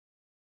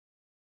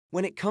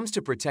When it comes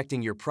to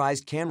protecting your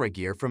prized camera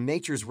gear from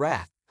nature's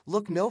wrath,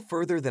 look no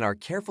further than our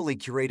carefully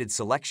curated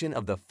selection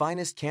of the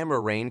finest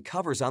camera rain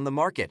covers on the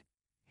market.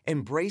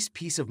 Embrace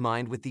peace of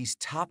mind with these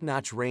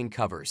top-notch rain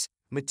covers,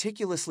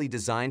 meticulously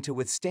designed to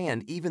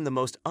withstand even the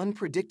most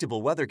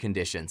unpredictable weather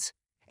conditions.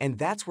 And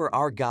that's where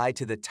our guide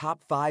to the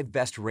top 5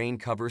 best rain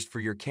covers for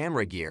your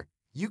camera gear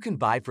you can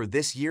buy for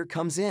this year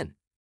comes in.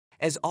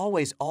 As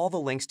always, all the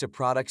links to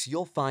products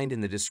you'll find in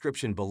the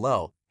description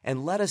below,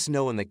 and let us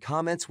know in the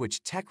comments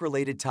which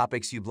tech-related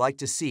topics you'd like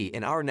to see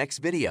in our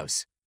next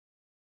videos.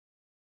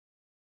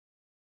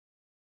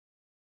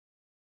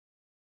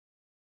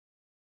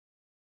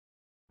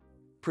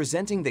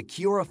 Presenting the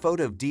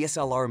Kiorafoto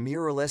DSLR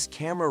Mirrorless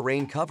Camera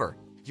Rain Cover,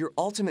 your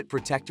ultimate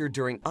protector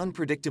during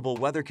unpredictable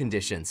weather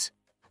conditions.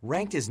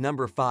 Ranked as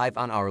number 5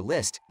 on our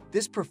list,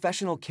 this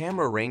professional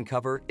camera rain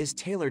cover is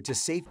tailored to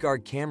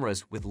safeguard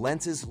cameras with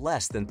lenses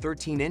less than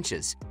 13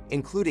 inches,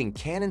 including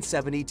Canon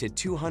 70 to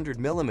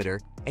 200mm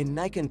and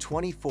Nikon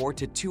 24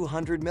 to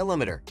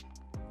 200mm.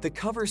 The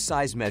cover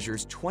size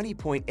measures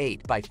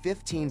 20.8 by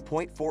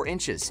 15.4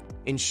 inches,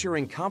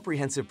 ensuring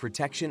comprehensive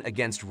protection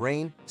against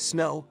rain,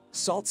 snow,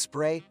 salt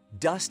spray,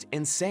 dust,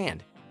 and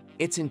sand.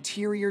 Its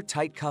interior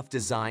tight cuff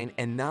design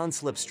and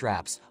non-slip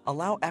straps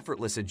allow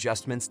effortless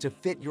adjustments to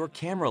fit your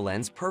camera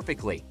lens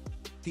perfectly.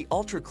 The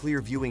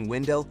ultra-clear viewing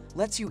window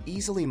lets you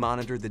easily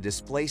monitor the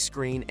display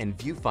screen and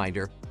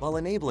viewfinder while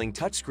enabling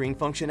touchscreen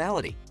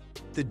functionality.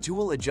 The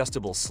dual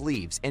adjustable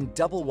sleeves and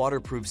double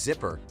waterproof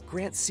zipper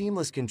grant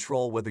seamless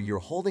control whether you're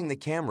holding the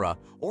camera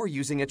or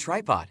using a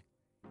tripod.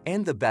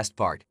 And the best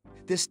part,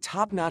 this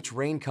top-notch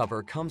rain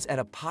cover comes at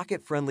a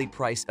pocket-friendly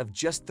price of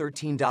just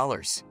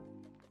 $13.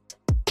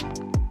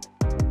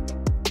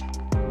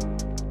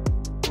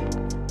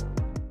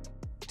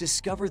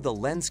 Discover the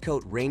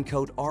LensCoat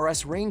Raincoat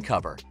RS Rain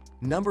Cover,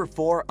 number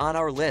 4 on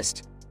our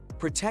list.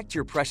 Protect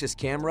your precious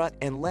camera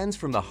and lens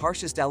from the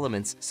harshest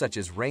elements such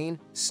as rain,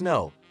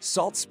 snow,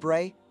 salt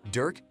spray,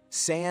 dirt,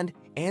 sand,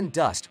 and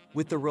dust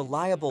with the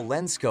reliable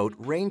LensCoat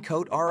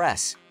Raincoat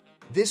RS.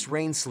 This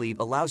rain sleeve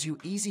allows you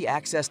easy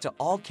access to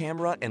all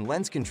camera and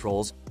lens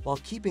controls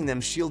while keeping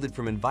them shielded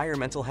from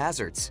environmental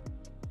hazards.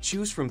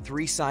 Choose from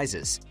 3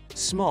 sizes: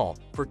 small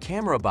for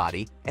camera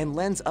body and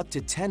lens up to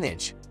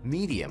 10-inch,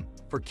 medium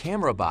for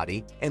camera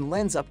body and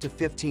lens up to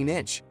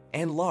 15-inch,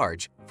 and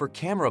large for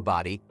camera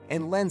body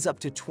and lens up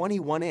to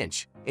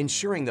 21-inch,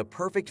 ensuring the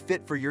perfect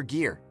fit for your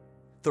gear.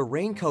 The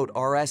Raincoat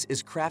RS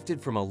is crafted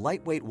from a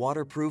lightweight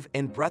waterproof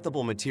and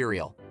breathable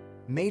material.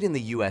 Made in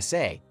the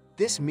USA,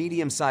 this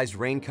medium-sized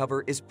rain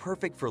cover is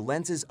perfect for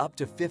lenses up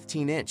to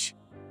 15-inch.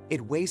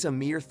 It weighs a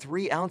mere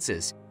 3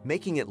 ounces,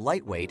 making it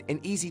lightweight and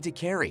easy to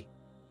carry.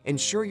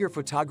 Ensure your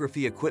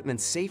photography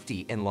equipment's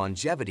safety and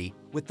longevity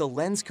with the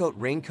LensCoat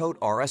Raincoat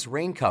RS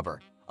Rain Cover,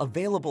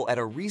 available at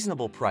a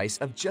reasonable price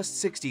of just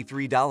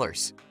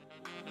 $63.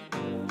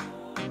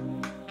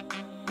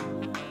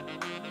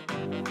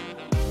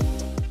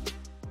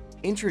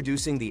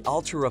 Introducing the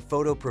Altura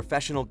Photo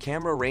Professional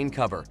Camera Rain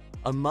Cover,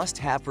 a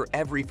must-have for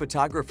every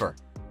photographer.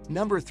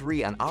 Number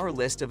 3 on our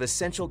list of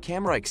essential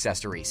camera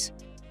accessories.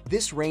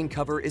 This rain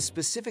cover is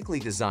specifically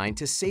designed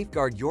to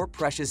safeguard your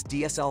precious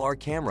DSLR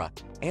camera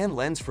and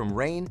lens from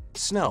rain,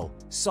 snow,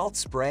 salt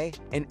spray,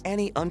 and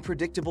any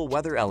unpredictable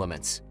weather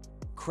elements.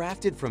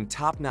 Crafted from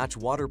top-notch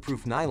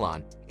waterproof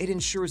nylon, it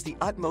ensures the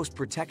utmost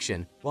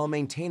protection while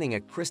maintaining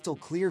a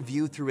crystal-clear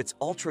view through its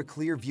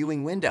ultra-clear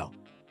viewing window.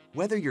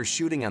 Whether you're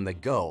shooting on the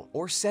go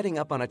or setting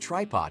up on a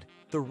tripod,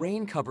 the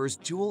rain cover's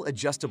dual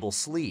adjustable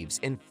sleeves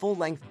and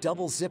full-length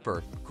double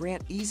zipper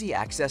grant easy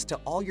access to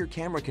all your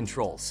camera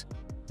controls.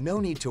 No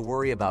need to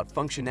worry about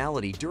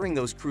functionality during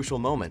those crucial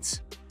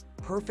moments.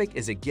 Perfect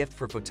as a gift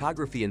for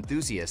photography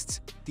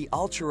enthusiasts, the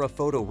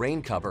Kiorafoto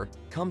Rain Cover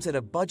comes at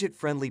a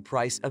budget-friendly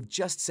price of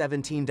just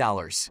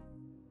 $17.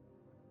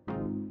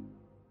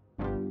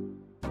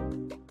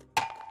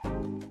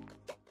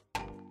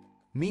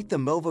 Meet the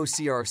Movo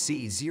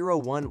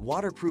CRC01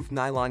 Waterproof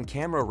Nylon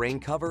Camera Rain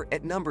Cover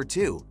at number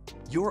 2,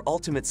 your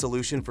ultimate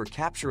solution for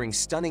capturing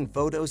stunning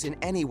photos in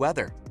any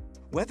weather.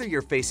 Whether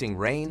you're facing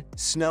rain,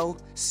 snow,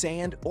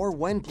 sand, or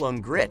wind-blown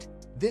grit,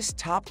 this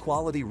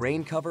top-quality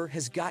rain cover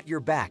has got your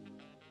back.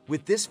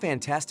 With this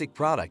fantastic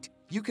product,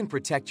 you can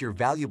protect your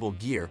valuable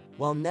gear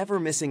while never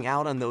missing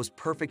out on those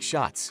perfect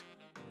shots.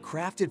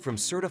 Crafted from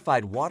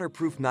certified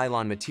waterproof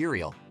nylon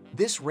material,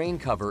 this rain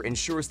cover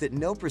ensures that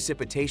no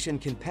precipitation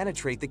can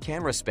penetrate the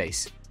camera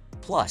space.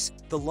 Plus,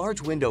 the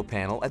large window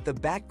panel at the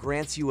back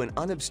grants you an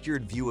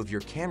unobscured view of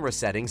your camera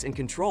settings and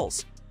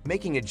controls,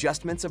 making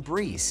adjustments a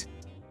breeze.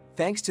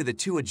 Thanks to the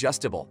 2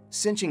 adjustable,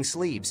 cinching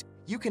sleeves,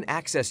 you can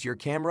access your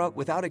camera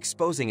without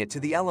exposing it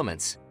to the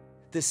elements.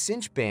 The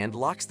cinch band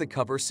locks the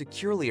cover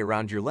securely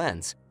around your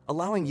lens,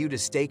 allowing you to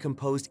stay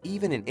composed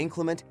even in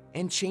inclement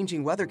and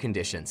changing weather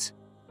conditions.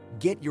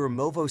 Get your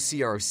Movo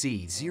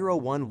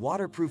CRC01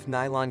 waterproof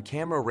nylon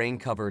camera rain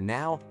cover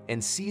now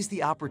and seize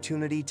the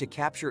opportunity to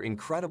capture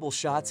incredible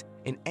shots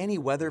in any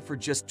weather for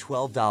just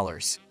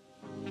 $12.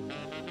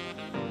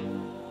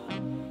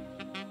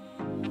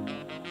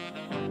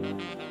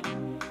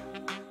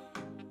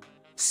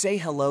 Say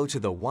hello to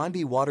the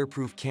Wanby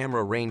waterproof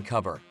camera rain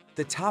cover,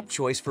 the top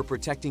choice for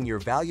protecting your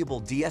valuable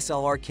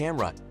DSLR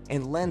camera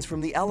and lens from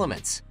the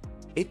elements.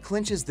 It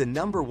clinches the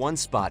 #1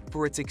 spot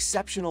for its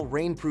exceptional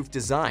rainproof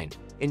design,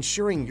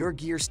 ensuring your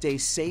gear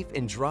stays safe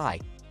and dry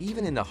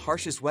even in the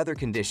harshest weather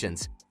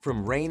conditions,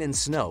 from rain and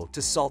snow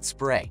to salt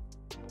spray.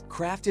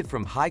 Crafted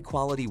from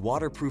high-quality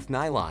waterproof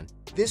nylon,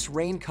 this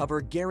rain cover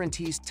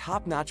guarantees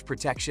top-notch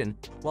protection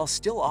while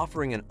still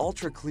offering an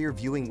ultra-clear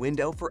viewing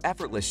window for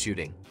effortless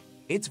shooting.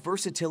 Its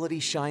versatility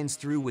shines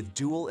through with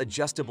dual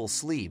adjustable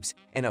sleeves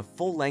and a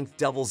full-length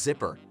double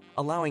zipper,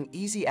 allowing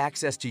easy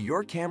access to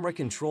your camera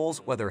controls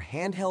whether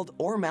handheld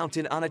or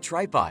mounted on a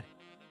tripod.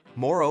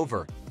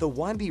 Moreover, the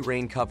Wanby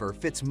rain cover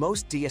fits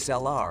most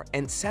DSLR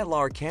and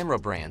SLR camera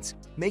brands,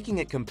 making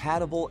it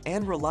compatible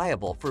and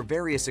reliable for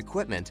various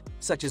equipment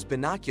such as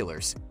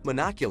binoculars,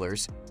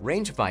 monoculars,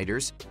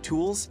 rangefinders,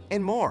 tools,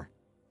 and more.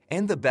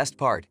 And the best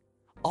part,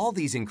 all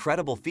these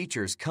incredible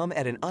features come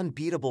at an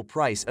unbeatable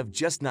price of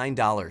just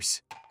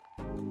 $9.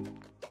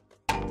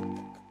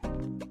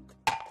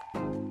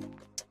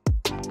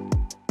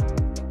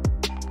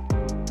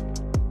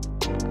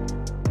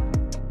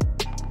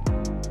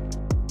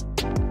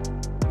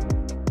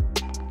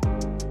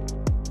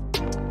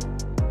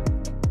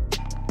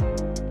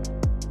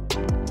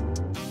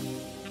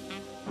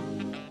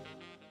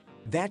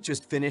 That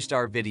just finished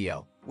our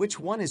video. Which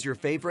one is your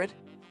favorite?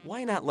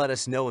 Why not let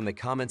us know in the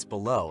comments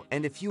below,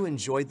 and if you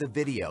enjoyed the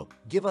video,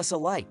 give us a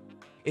like.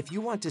 If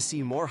you want to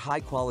see more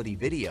high-quality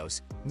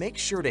videos, make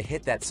sure to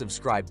hit that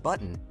subscribe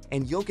button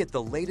and you'll get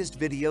the latest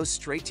videos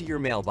straight to your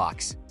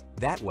mailbox.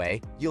 That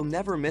way, you'll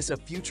never miss a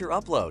future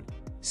upload.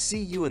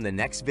 See you in the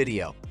next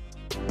video.